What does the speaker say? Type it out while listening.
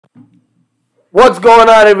What's going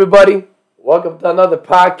on, everybody? Welcome to another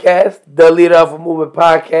podcast, the Leader of a Movement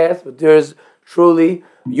podcast. But there's truly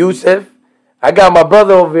Yusuf. I got my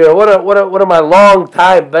brother over here. One of my long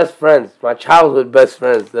time best friends, my childhood best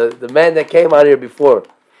friends, the man that came out here before.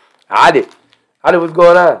 Adi, what's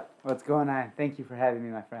going on? What's going on? Thank you for having me,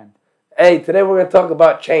 my friend. Hey, today we're gonna talk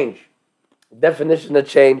about change, definition of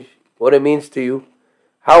change, what it means to you,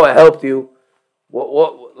 how it helped you,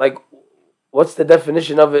 what's the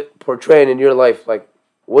definition of it portraying in your life? Like,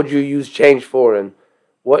 what do you use change for, and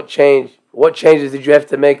what changes did you have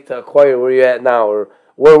to make to acquire where you're at now, or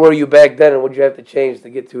where were you back then, and what did you have to change to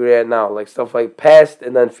get to where you're at now? Like stuff like past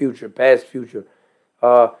and then future, past, future.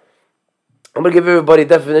 I'm gonna give everybody a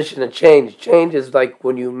definition of change. Change is like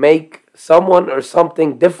when you make someone or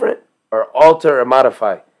something different, or alter or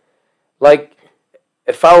modify. Like,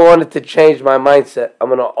 if I wanted to change my mindset, I'm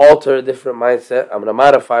going to alter a different mindset. I'm going to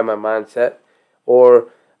modify my mindset. Or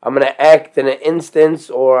I'm going to act in an instance,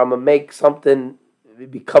 or I'm going to make something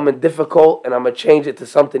becoming difficult, and I'm going to change it to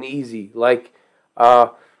something easy. Like,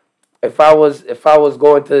 if I was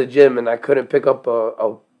going to the gym and I couldn't pick up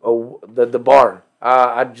the bar,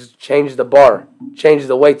 I'd just change the bar, change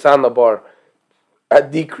the weights on the bar. I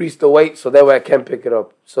decrease the weight so that way I can pick it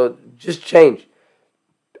up. So just change.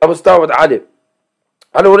 I'm going to start with Adib.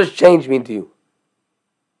 Adib, what does change mean to you?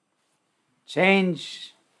 Change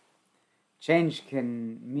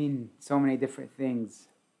can mean so many different things,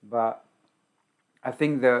 but I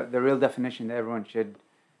think the real definition that everyone should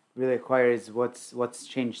really acquire is what's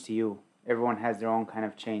changed to you. Everyone has their own kind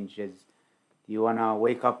of changes. Do you want to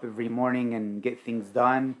wake up every morning and get things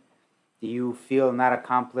done? Do you feel not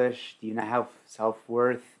accomplished? Do you not have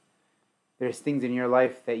self-worth? There's things in your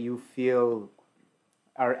life that you feel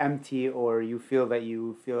are empty, or you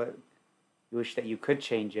wish that you could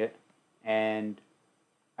change it. And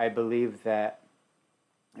I believe that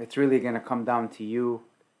it's really going to come down to you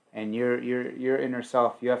and your inner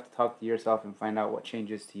self. You have to talk to yourself and find out what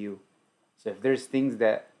changes to you. So if there's things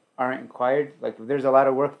that aren't acquired, like if there's a lot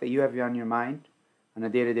of work that you have on your mind on a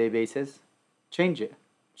day-to-day basis, change it.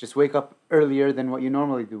 Just wake up earlier than what you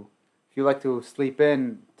normally do. If you like to sleep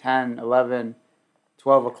in 10, 11,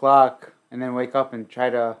 12 o'clock, and then wake up and try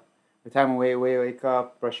to, the time wake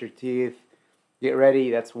up, brush your teeth, get ready,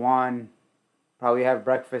 that's 1. Probably have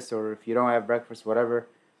breakfast, or if you don't have breakfast, whatever.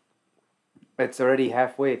 It's already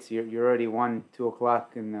halfway. You're already 1, 2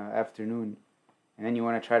 o'clock in the afternoon. And then you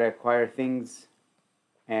want to try to acquire things.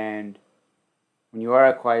 And when you are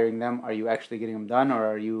acquiring them, are you actually getting them done, or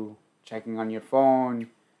are you checking on your phone?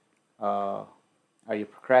 Are you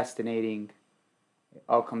procrastinating? It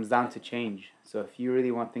all comes down to change. So if you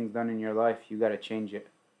really want things done in your life, you got to change it.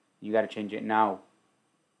 You got to change it now.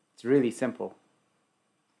 It's really simple.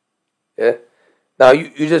 Yeah. Now,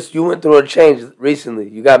 you went through a change recently.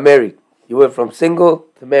 You got married. You went from single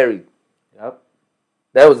to married. Yep.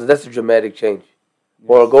 That's a dramatic change. Yes.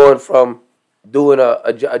 Or going from doing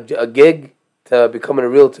a gig to becoming a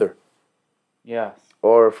realtor. Yes.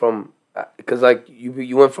 Or from, because like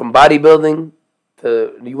you went from bodybuilding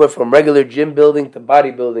you went from regular gym building to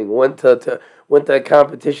bodybuilding. Went to a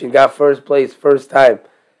competition, got first place, first time.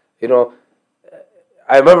 You know,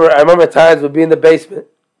 I remember times we'd be in the basement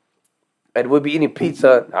and we'd be eating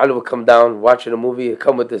pizza. Ali would come down watching a movie and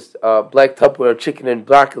come with this black Tupperware chicken and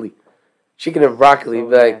broccoli. So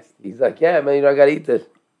he's like, yeah, man, I gotta eat this.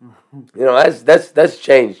 That's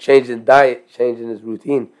changing diet, changing his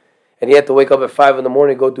routine. And he had to wake up at 5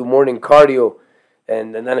 a.m, go do morning cardio,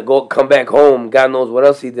 and then come back home. God knows what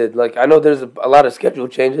else he did. Like, I know there's a lot of schedule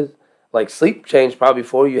changes. Like, sleep changed probably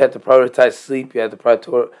for you. You had to prioritize sleep. You had to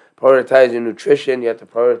prioritize your nutrition. You had to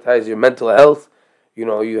prioritize your mental health.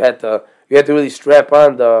 You had to really strap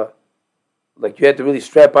on and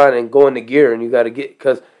go into gear. And you got to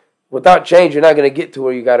because without change, you're not going to get to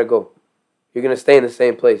where you got to go. You're going to stay in the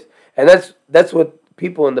same place. And that's what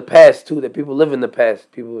people in the past too, that people live in the past.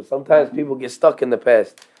 Sometimes people get stuck in the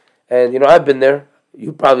past. And I've been there.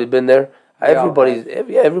 You've probably been there. Everybody's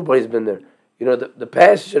been there. The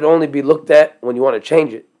past should only be looked at when you want to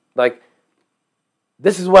change it. Like,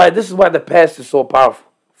 this is why the past is so powerful.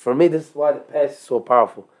 For me, this is why the past is so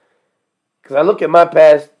powerful. Because I look at my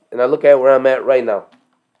past and I look at where I'm at right now.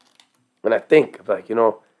 And I think, like,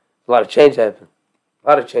 a lot of change happened. A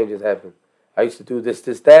lot of changes happened. I used to do this,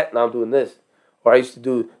 that, now I'm doing this. Or I used to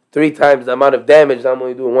do 3 times the amount of damage, now I'm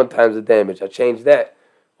only doing 1 times the damage. I changed that.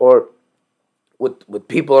 Or with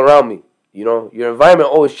people around me. Your environment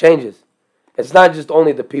always changes. It's not just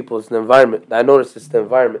only the people, it's the environment. I noticed it's the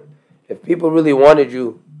environment. If people really wanted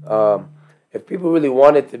to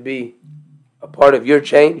be a part of your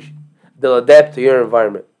change, they'll adapt to your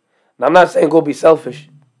environment. Now, I'm not saying go be selfish.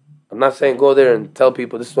 not saying go there and tell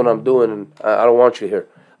people this is what I'm doing and I don't want you here.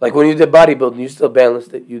 Like when you did bodybuilding, you still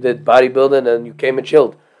balanced it. You did bodybuilding and you came and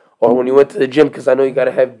chilled. Or when you went to the gym, because I know you got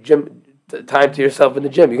to have gym time to yourself in the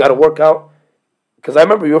gym. You got to work out. Because I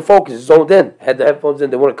remember you were focused, zoned in, had the headphones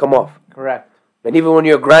in, they wouldn't come off. Correct. And even when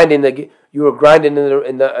you were grinding, you were grinding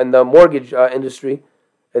in the mortgage industry,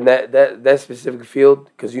 in that specific field,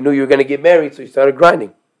 because you knew you were going to get married, so you started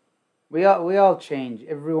grinding. We all change.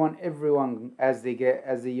 Everyone as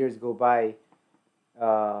the years go by,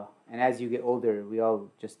 and as you get older, we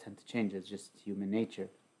all just tend to change. It's just human nature.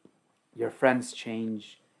 Your friends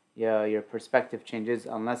change. Yeah, your perspective changes.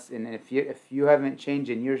 If you haven't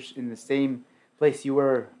changed and you're in the same place you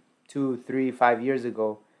were 2, 3, 5 years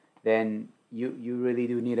ago, then you really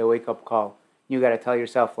do need a wake up call. You got to tell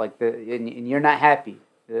yourself and you're not happy.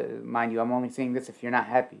 Mind you, I'm only saying this if you're not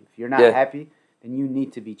happy. If you're not happy, then you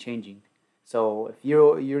need to be changing. So if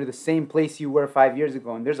you're the same place you were 5 years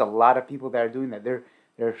ago, and there's a lot of people that are doing that,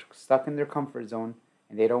 they're stuck in their comfort zone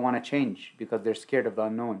and they don't want to change because they're scared of the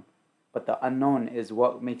unknown. But the unknown is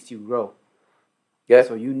what makes you grow. Yeah.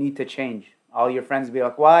 So you need to change. All your friends be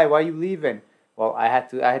like, "Why? Why are you leaving?" Well, I had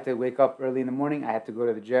to wake up early in the morning. I had to go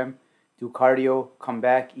to the gym, do cardio, come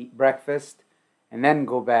back, eat breakfast, and then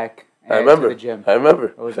go back to the gym. I remember.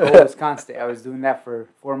 It was always constant. I was doing that for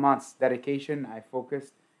 4 months. Dedication. I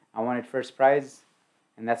focused. I wanted first prize,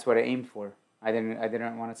 and that's what I aimed for. I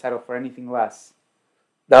didn't want to settle for anything less.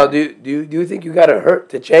 Now, do you think you gotta hurt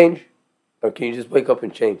to change, or can you just wake up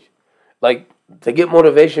and change? Like, to get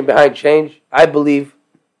motivation behind change, I believe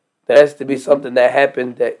there has to be something that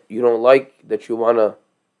happened that you don't like, that you want to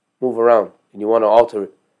move around and you want to alter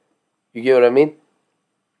it. You get what I mean?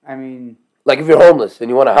 I mean... Like if you're homeless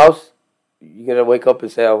and you want a house, you're going to wake up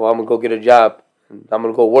and say, oh, well, I'm going to go get a job and I'm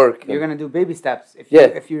going to go work. You're going to do baby steps.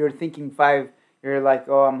 If you're thinking 5, you're like,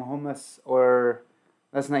 oh, I'm homeless, or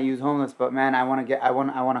let's not use homeless, but man, I want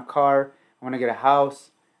a car, I want to get a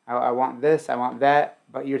house, I want this, I want that.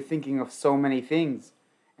 But you're thinking of so many things,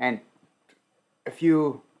 and if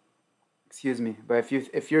you're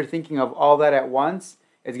thinking of all that at once,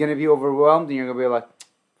 it's gonna be overwhelmed, and you're gonna be like,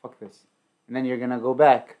 "Fuck this," and then you're gonna go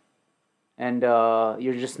back, and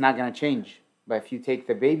you're just not gonna change. But if you take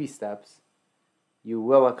the baby steps, you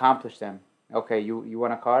will accomplish them. Okay, you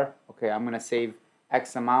want a car? Okay, I'm gonna save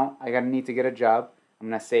X amount. I need to get a job. I'm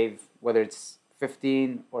gonna save whether it's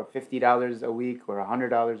 $15 or $50 a week or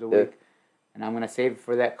 $100 a week. And I'm gonna save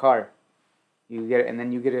for that car. You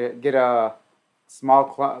get a small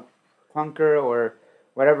clunker or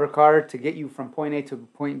whatever car to get you from point A to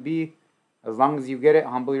point B. As long as you get it,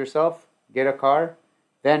 humble yourself, get a car,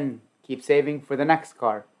 then keep saving for the next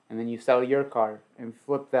car, and then you sell your car and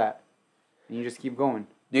flip that, and you just keep going.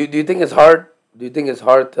 Do you think it's hard? Do you think it's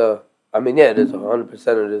hard to? I mean, yeah, it is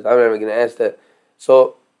 100% it is. I'm never gonna ask that.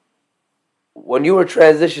 So, when you were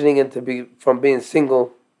transitioning from being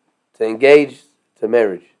single to engaged to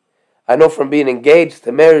marriage, I know from being engaged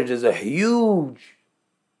to marriage is a huge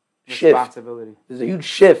responsibility. Shift. There's a huge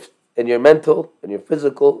shift in your mental, in your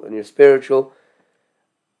physical, in your spiritual.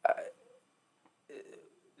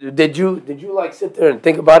 Did you like sit there and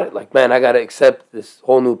think about it? Like, man, I gotta accept this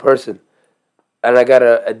whole new person, and I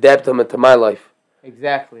gotta adapt them into my life.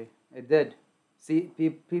 Exactly, it did. See,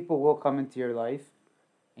 people will come into your life,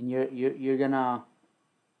 and you're gonna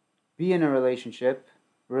be in a relationship.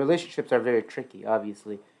 Relationships are very tricky,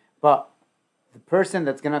 obviously, but the person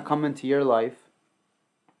that's gonna come into your life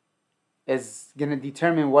is gonna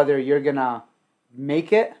determine whether you're gonna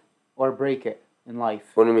make it or break it in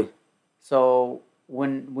life. What do you mean? So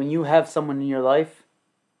when you have someone in your life,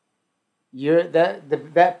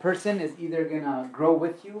 that person is either gonna grow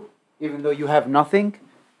with you, even though you have nothing,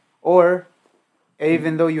 or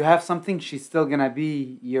even though you have something, she's still gonna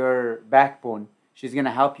be your backbone. She's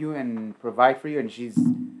gonna help you and provide for you, and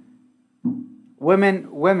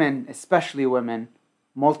women, especially women,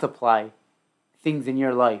 multiply things in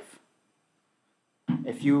your life.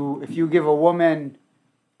 If you give a woman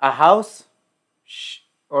a house, she's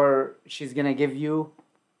gonna give you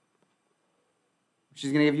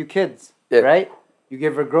kids, right? You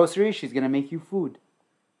give her groceries, she's gonna make you food.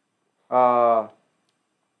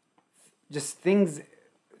 Just things.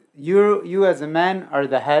 You as a man are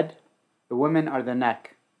the head, the women are the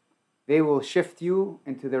neck. They will shift you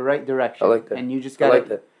into the right direction. I like that. And you just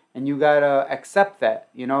gotta accept that.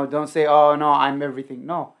 Don't say, "Oh no, I'm everything."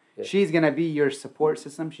 No, she's gonna be your support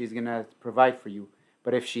system. She's gonna provide for you.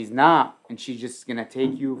 But if she's not, and she's just gonna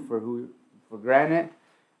take you for granted,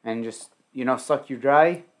 and just suck you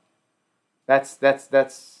dry, that's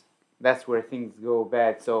where things go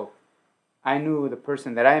bad. So I knew the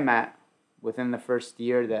person that I met within the first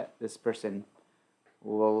year that this person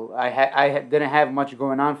Well, didn't have much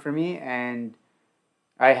going on for me, and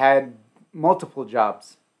I had multiple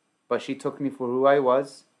jobs, but she took me for who I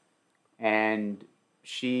was, and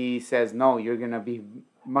she says, "No, you're gonna be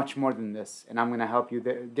much more than this, and I'm gonna help you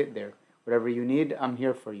get there. Whatever you need, I'm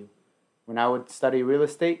here for you." When I would study real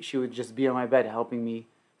estate, she would just be on my bed helping me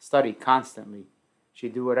study constantly.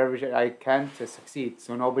 She'd do whatever I can to succeed,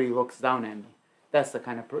 so nobody looks down at me. That's the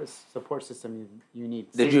kind of support system you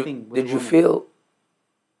need. Did Same you thing with did you women. feel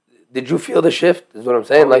did you feel the shift? Is what I'm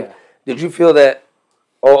saying. Oh, Like, yeah. did you feel that?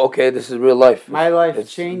 Oh, okay, this is real life. My life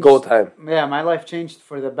It's changed. go time. Yeah, my life changed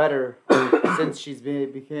for the better since she's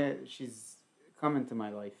come into my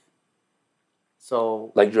life.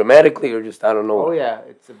 So, Like dramatically, or just I don't know. oh yeah,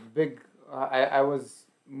 it's a big. I was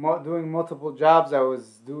doing multiple jobs. I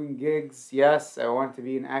was doing gigs. Yes, I wanted to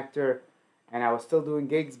be an actor, and I was still doing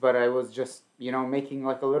gigs. But I was just making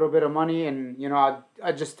like a little bit of money, and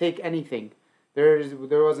I'd just take anything.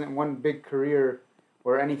 There wasn't one big career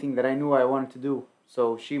or anything that I knew I wanted to do.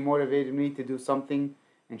 So she motivated me to do something,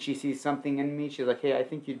 and she sees something in me. She's like, "Hey, I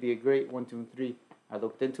think you'd be a great 1, 2, and 3." I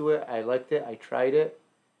looked into it. I liked it. I tried it,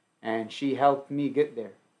 and she helped me get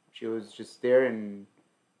there. She was just there, and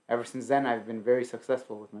ever since then, I've been very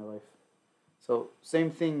successful with my life. So same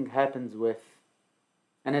thing happens with,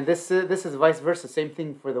 and then this is vice versa. Same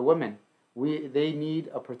thing for the women. They need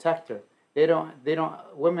a protector. They don't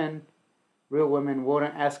women, real women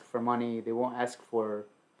won't ask for money. They won't ask for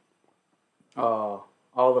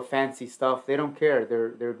all the fancy stuff. They don't care.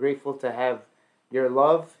 They're grateful to have your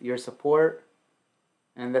love, your support,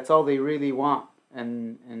 and that's all they really want.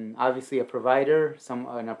 And obviously a provider,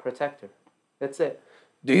 and a protector. That's it.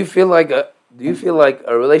 Do you feel like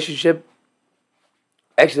a relationship?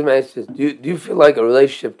 Actually, man, it's just, do you feel like a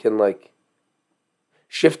relationship can like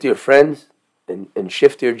shift your friends and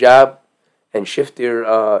shift your job and shift your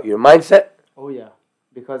mindset? Oh yeah,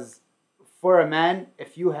 because for a man,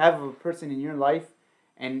 if you have a person in your life,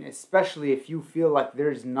 and especially if you feel like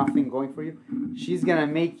there's nothing going for you, she's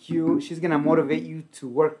gonna motivate you to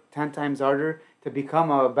work 10 times harder to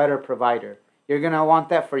become a better provider. You're gonna want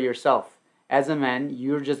that for yourself. As a man,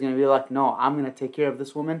 you're just gonna be like, no, I'm gonna take care of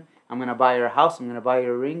this woman. I'm gonna buy her a house. I'm gonna buy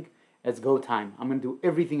her a ring. It's go time. I'm gonna do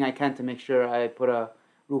everything I can to make sure I put a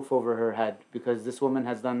roof over her head, because this woman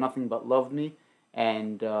has done nothing but love me,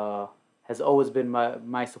 and has always been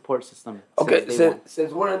my support system. Okay,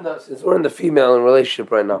 since we're in the female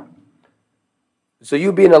relationship right now, so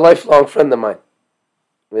you being a lifelong friend of mine,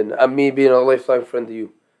 and me being a lifelong friend to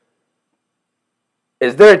you,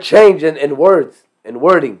 is there a change in words, in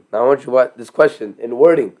wording? Now I want you to watch this question in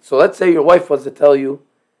wording. So let's say your wife was to tell you,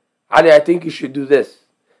 Ali, I think you should do this.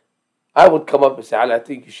 I would come up and say, Ali, I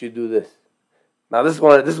think you should do this. Now this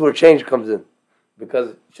is where change comes in,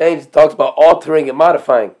 because change talks about altering and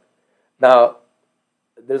modifying. Now,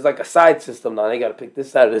 there's like a side system now. They got to pick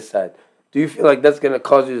this side or this side. Do you feel like that's going to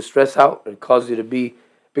cause you to stress out or cause you to be...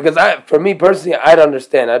 Because for me personally, I'd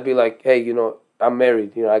understand. I'd be like, hey, I'm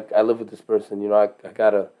married. I live with this person. I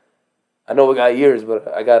got to... I know we got years, but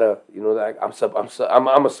I got to...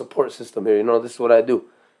 I'm a support system here. This is what I do.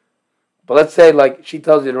 But let's say, like, she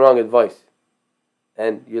tells you the wrong advice.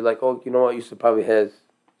 And you're like, oh, you know what? You should probably have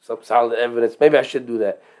some solid evidence. Maybe I should do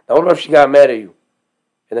that. Now, what about if she got mad at you?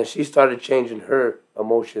 And then she started changing her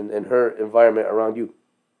emotion and her environment around you.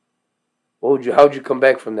 How would you come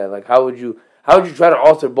back from that? Like, how would you try to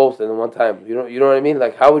alter both in one time? You know what I mean?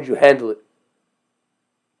 Like, how would you handle it?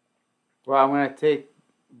 Well, I'm gonna take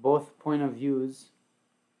both point of views,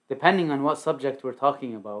 depending on what subject we're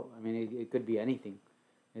talking about. I mean, it could be anything.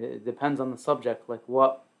 It depends on the subject. Like,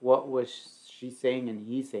 what was she saying and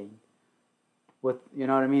he saying? You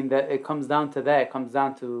know what I mean? That it comes down to that. It comes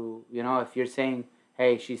down to if you're saying,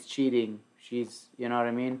 hey, she's cheating. You know what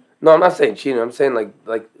I mean? No, I'm not saying cheating. I'm saying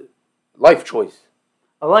like life choice.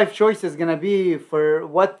 A life choice is gonna be for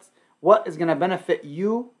what is gonna benefit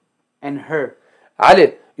you and her.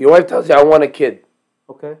 Ali, your wife tells you, I want a kid.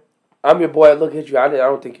 Okay. I'm your boy. I look at you. Ali, I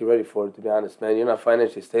don't think you're ready for it, to be honest, man. You're not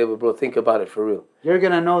financially stable, bro. Think about it for real. You're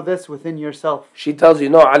gonna know this within yourself. She tells you,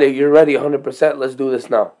 no, Ali, you're ready 100%. Let's do this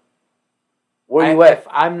now. Where you at? If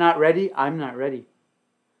I'm not ready, I'm not ready.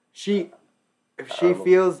 If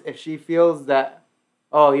she feels that,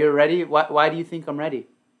 oh, you're ready, why do you think I'm ready?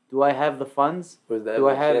 Do I have the funds? Do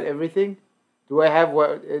I have everything? Do I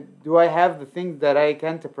have the things that I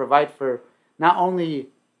can to provide for not only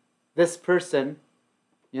this person,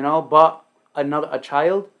 but a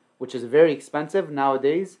child, which is very expensive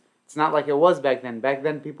nowadays. It's not like it was back then. Back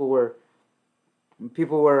then, people were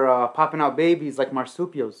popping out babies like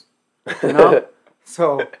marsupials,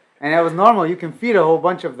 So, and it was normal. You can feed a whole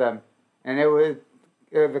bunch of them, and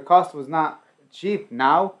the cost was not cheap.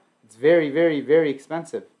 Now it's very, very, very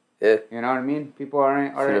expensive. Yeah. You know what I mean? People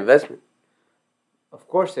aren't. It's an investment. Of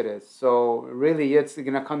course it is. So really, it's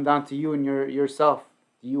gonna come down to you and yourself.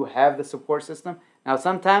 Do you have the support system? Now,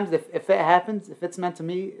 sometimes if it happens, if it's meant to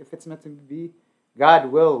be,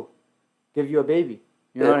 God will give you a baby.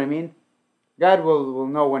 You know what I mean? God will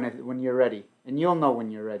know when you're ready, and you'll know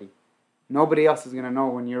when you're ready. Nobody else is gonna know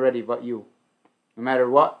when you're ready but you. No matter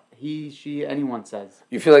what he, she, anyone says.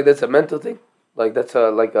 You feel like that's a mental thing? Like that's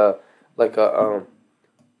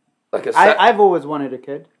I've always wanted a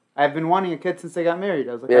kid. I've been wanting a kid since I got married.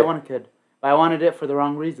 I was like, I want a kid. But I wanted it for the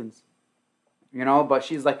wrong reasons. You know, but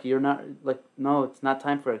she's like, you're not, like, no, it's not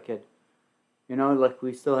time for a kid. You know, like,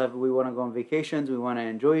 we want to go on vacations. We want to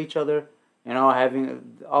enjoy each other. You know,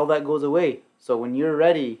 all that goes away. So when you're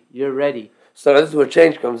ready, you're ready. So this is where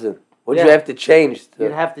change comes in. What do you have to change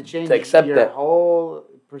You'd have to change to accept your whole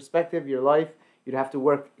perspective, your life. You'd have to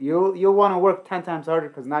work. You'll want to work 10 times harder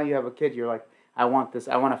because now you have a kid. You're like, I want this.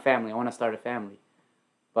 I want a family. I want to start a family.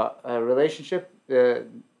 But a relationship,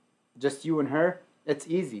 just you and her, it's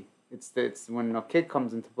easy. It's when a kid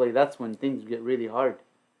comes into play, that's when things get really hard.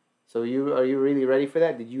 So are you really ready for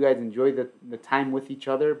that? Did you guys enjoy the time with each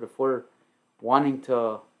other before wanting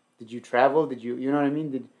to? Did you travel? You know what I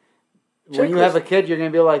mean? When you have a kid, you're gonna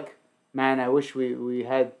be like, man, I wish we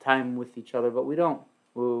had time with each other, but we don't.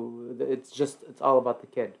 It's all about the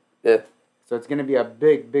kid. Yeah. So it's gonna be a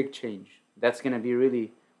big change. That's gonna be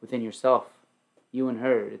really within yourself, you and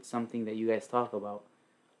her. It's something that you guys talk about.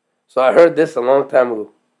 So I heard this a long time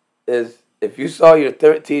ago. Is if you saw your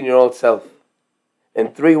 13-year-old self in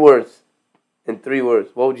 3 words,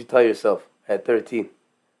 what would you tell yourself at 13?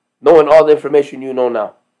 Knowing all the information you know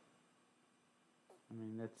now. I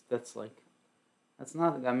mean, that's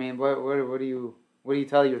not. I mean, what do you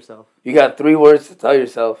tell yourself? You got 3 words to tell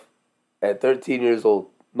yourself at 13 years old,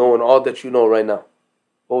 knowing all that you know right now.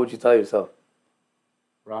 What would you tell yourself?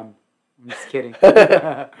 Run. I'm just kidding.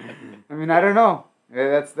 I mean, I don't know.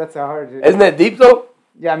 That's a hard. Isn't that deep though?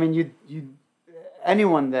 Yeah, I mean, you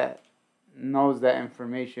anyone that knows that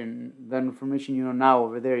information, the information you know now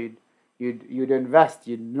over there, you'd invest.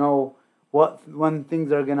 You'd know when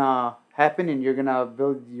things are gonna happen, and you're gonna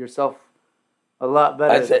build yourself a lot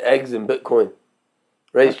better. I'd say eggs and Bitcoin.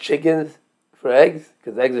 Raise chickens for eggs,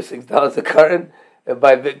 because eggs are $6 a carton, and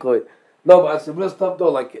buy Bitcoin. No, but some real stuff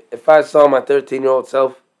though. Like if I saw my 13-year-old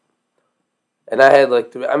self, and I had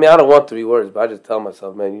like 3. I mean, I don't want 3 words, but I just tell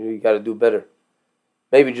myself, man, you got to do better.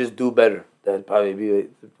 Maybe just do better. That'd probably be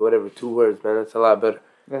whatever 2 words, man. That's a lot better.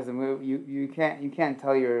 Listen, you can't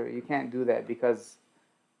do that, because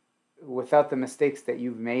without the mistakes that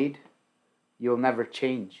you've made, you'll never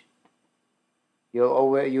change.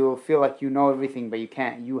 You'll feel like you know everything, but you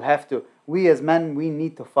can't. You have to. We as men, we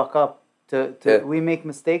need to fuck up. We make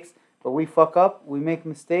mistakes, but we fuck up. We make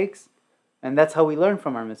mistakes, and that's how we learn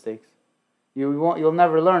from our mistakes. You'll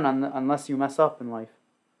never learn unless you mess up in life.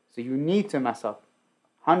 So you need to mess up.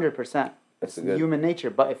 100%. It's human nature.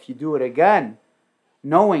 But if you do it again,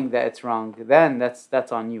 knowing that it's wrong, then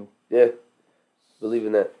that's on you. Yeah. Believe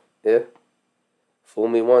in that. Yeah. Fool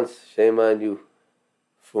me once, shame on you.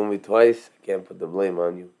 Fool me twice, I can't put the blame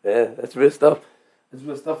on you. Yeah, that's real stuff. That's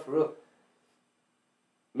real stuff for real.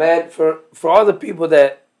 Man, for all the people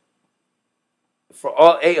for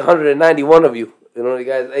all 891 of you, you know, you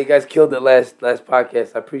guys killed it last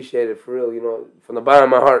podcast. I appreciate it for real, you know, from the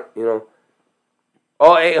bottom of my heart, you know.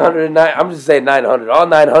 All 809, I'm just saying 900. All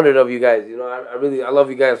 900 of you guys, you know, I love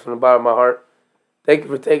you guys from the bottom of my heart. Thank you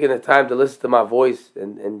for taking the time to listen to my voice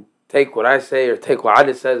and take what I say, or take what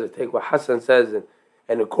Adis says, or take what Hassan says,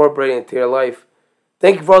 and incorporate it into your life.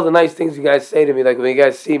 Thank you for all the nice things you guys say to me. Like when you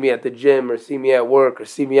guys see me at the gym, or see me at work, or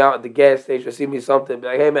see me out at the gas station, or see me something, be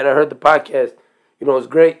like, hey man, I heard the podcast. You know, it's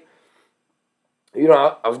great. You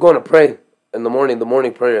know, I was going to pray in the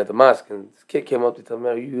morning prayer at the mosque, and this kid came up to tell me,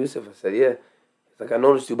 are you Yusuf? I said, yeah. He's like, I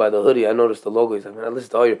noticed you by the hoodie. I noticed the logo. He's like, man, I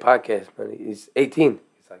listened to all your podcasts, man. He's 18.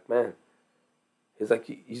 He's like, man. He's like,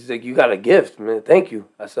 you got a gift, man. Thank you.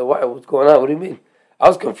 I said, why? What's going on? What do you mean? I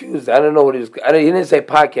was confused. I didn't know what he was. He didn't say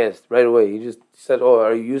podcast right away. He just said, oh,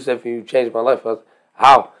 are you Yusuf? And you changed my life. I was,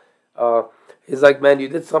 how? He's like, man, you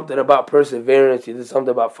did something about perseverance. You did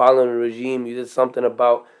something about following the regime. You did something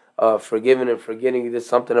about forgiving and forgetting. You did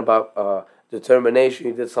something about determination.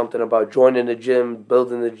 You did something about joining the gym,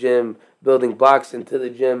 building blocks into the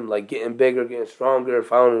gym, like getting bigger, getting stronger,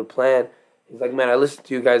 following the plan. He's like, man, I listen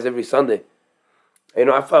to you guys every Sunday. You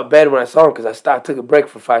know, I felt bad when I saw him because I took a break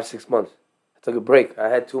for 5-6 months. I took a break. I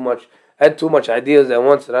had too much ideas at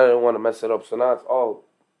once, and I didn't want to mess it up. So now it's all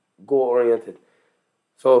goal oriented.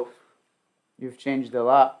 So you've changed a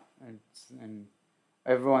lot, and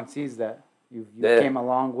everyone sees that. You Yeah. came a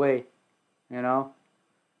long way, you know.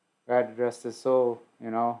 God rest his soul,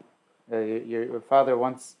 you know. Your father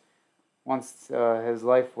once his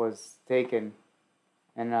life was taken,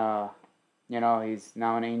 and you know, he's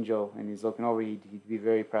now an angel, and he's looking over. He'd be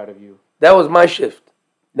very proud of you. That was my shift.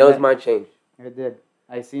 That was Yeah. my change. It did.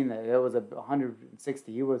 I seen that. It was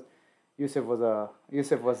 160. Yusuf was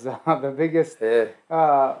the biggest. Yeah.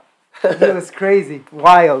 He was crazy,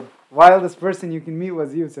 wildest person you can meet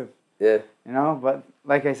was Yusuf. Yeah. You know, but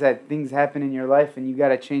like I said, things happen in your life, and you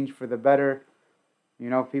gotta change for the better. You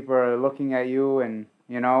know, people are looking at you, and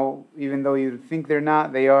you know, even though you think they're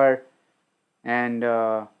not, they are. And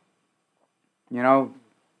you know,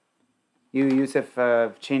 you Yusuf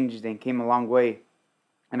changed and came a long way,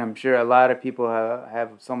 and I'm sure a lot of people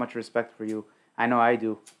have so much respect for you. I know I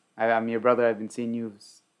do. I'm your brother. I've been seeing you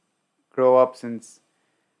grow up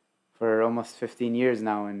for almost 15 years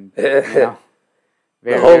now, and you know,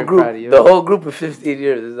 The whole very group, proud of you. the whole group of 15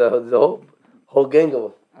 years is the whole gang of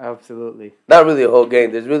us. Absolutely. Not really a whole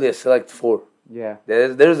gang. There's really a select 4. Yeah.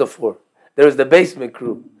 There's a 4. There's the basement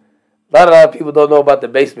crew. A lot of people don't know about the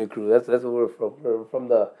basement crew. That's where we're from. We're from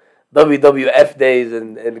the WWF days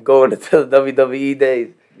and going into the WWE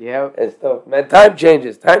days. Yeah. And stuff. Man, time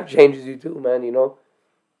changes. Time changes you too, man. You know.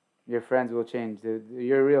 Your friends will change.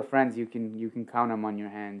 Your real friends, you can count them on your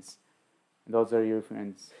hands. Those are your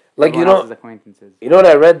friends. Like, you Everyone know, else's acquaintances. You know what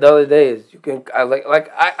I read the other day is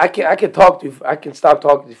I can talk to you. I can stop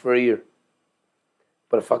talking to you for a year.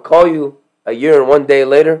 But if I call you a year and 1 day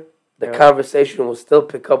later, the conversation will still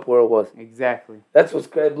pick up where it was. Exactly. That's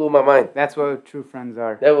what blew my mind. That's what true friends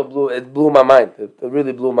are. It blew my mind. It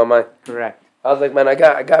really blew my mind. Correct. I was like, man, I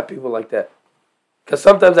got people like that. Because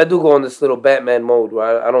sometimes I do go in this little Batman mode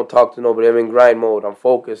where I don't talk to nobody. I'm in grind mode. I'm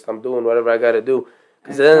focused. I'm doing whatever I got to do.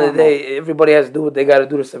 Because at the end of the day, everybody has to do what they got to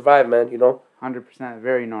do to survive, man, you know? 100%.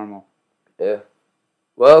 Very normal. Yeah.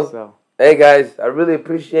 Well, hey, guys, I really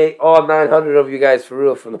appreciate all 900 of you guys, for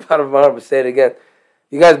real, from the bottom of my heart. But say it again.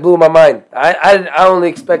 You guys blew my mind. I only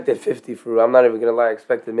expected 50, for real. I'm not even going to lie. I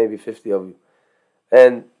expected maybe 50 of you.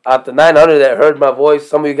 And out the 900 that heard my voice,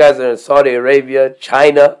 some of you guys are in Saudi Arabia,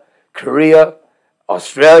 China, Korea,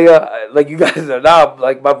 Australia. Like, you guys are now,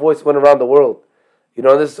 like, my voice went around the world. You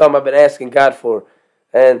know, this is something I've been asking God for.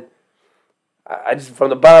 And I just, from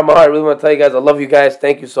the bottom of my heart, I really want to tell you guys, I love you guys.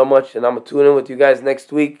 Thank you so much. And I'm going to tune in with you guys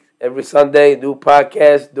next week. Every Sunday, new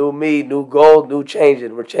podcast, new me, new goal, new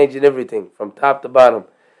changing. We're changing everything from top to bottom.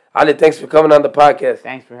 Ali, thanks for coming on the podcast.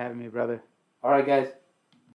 Thanks for having me, brother. All right, guys.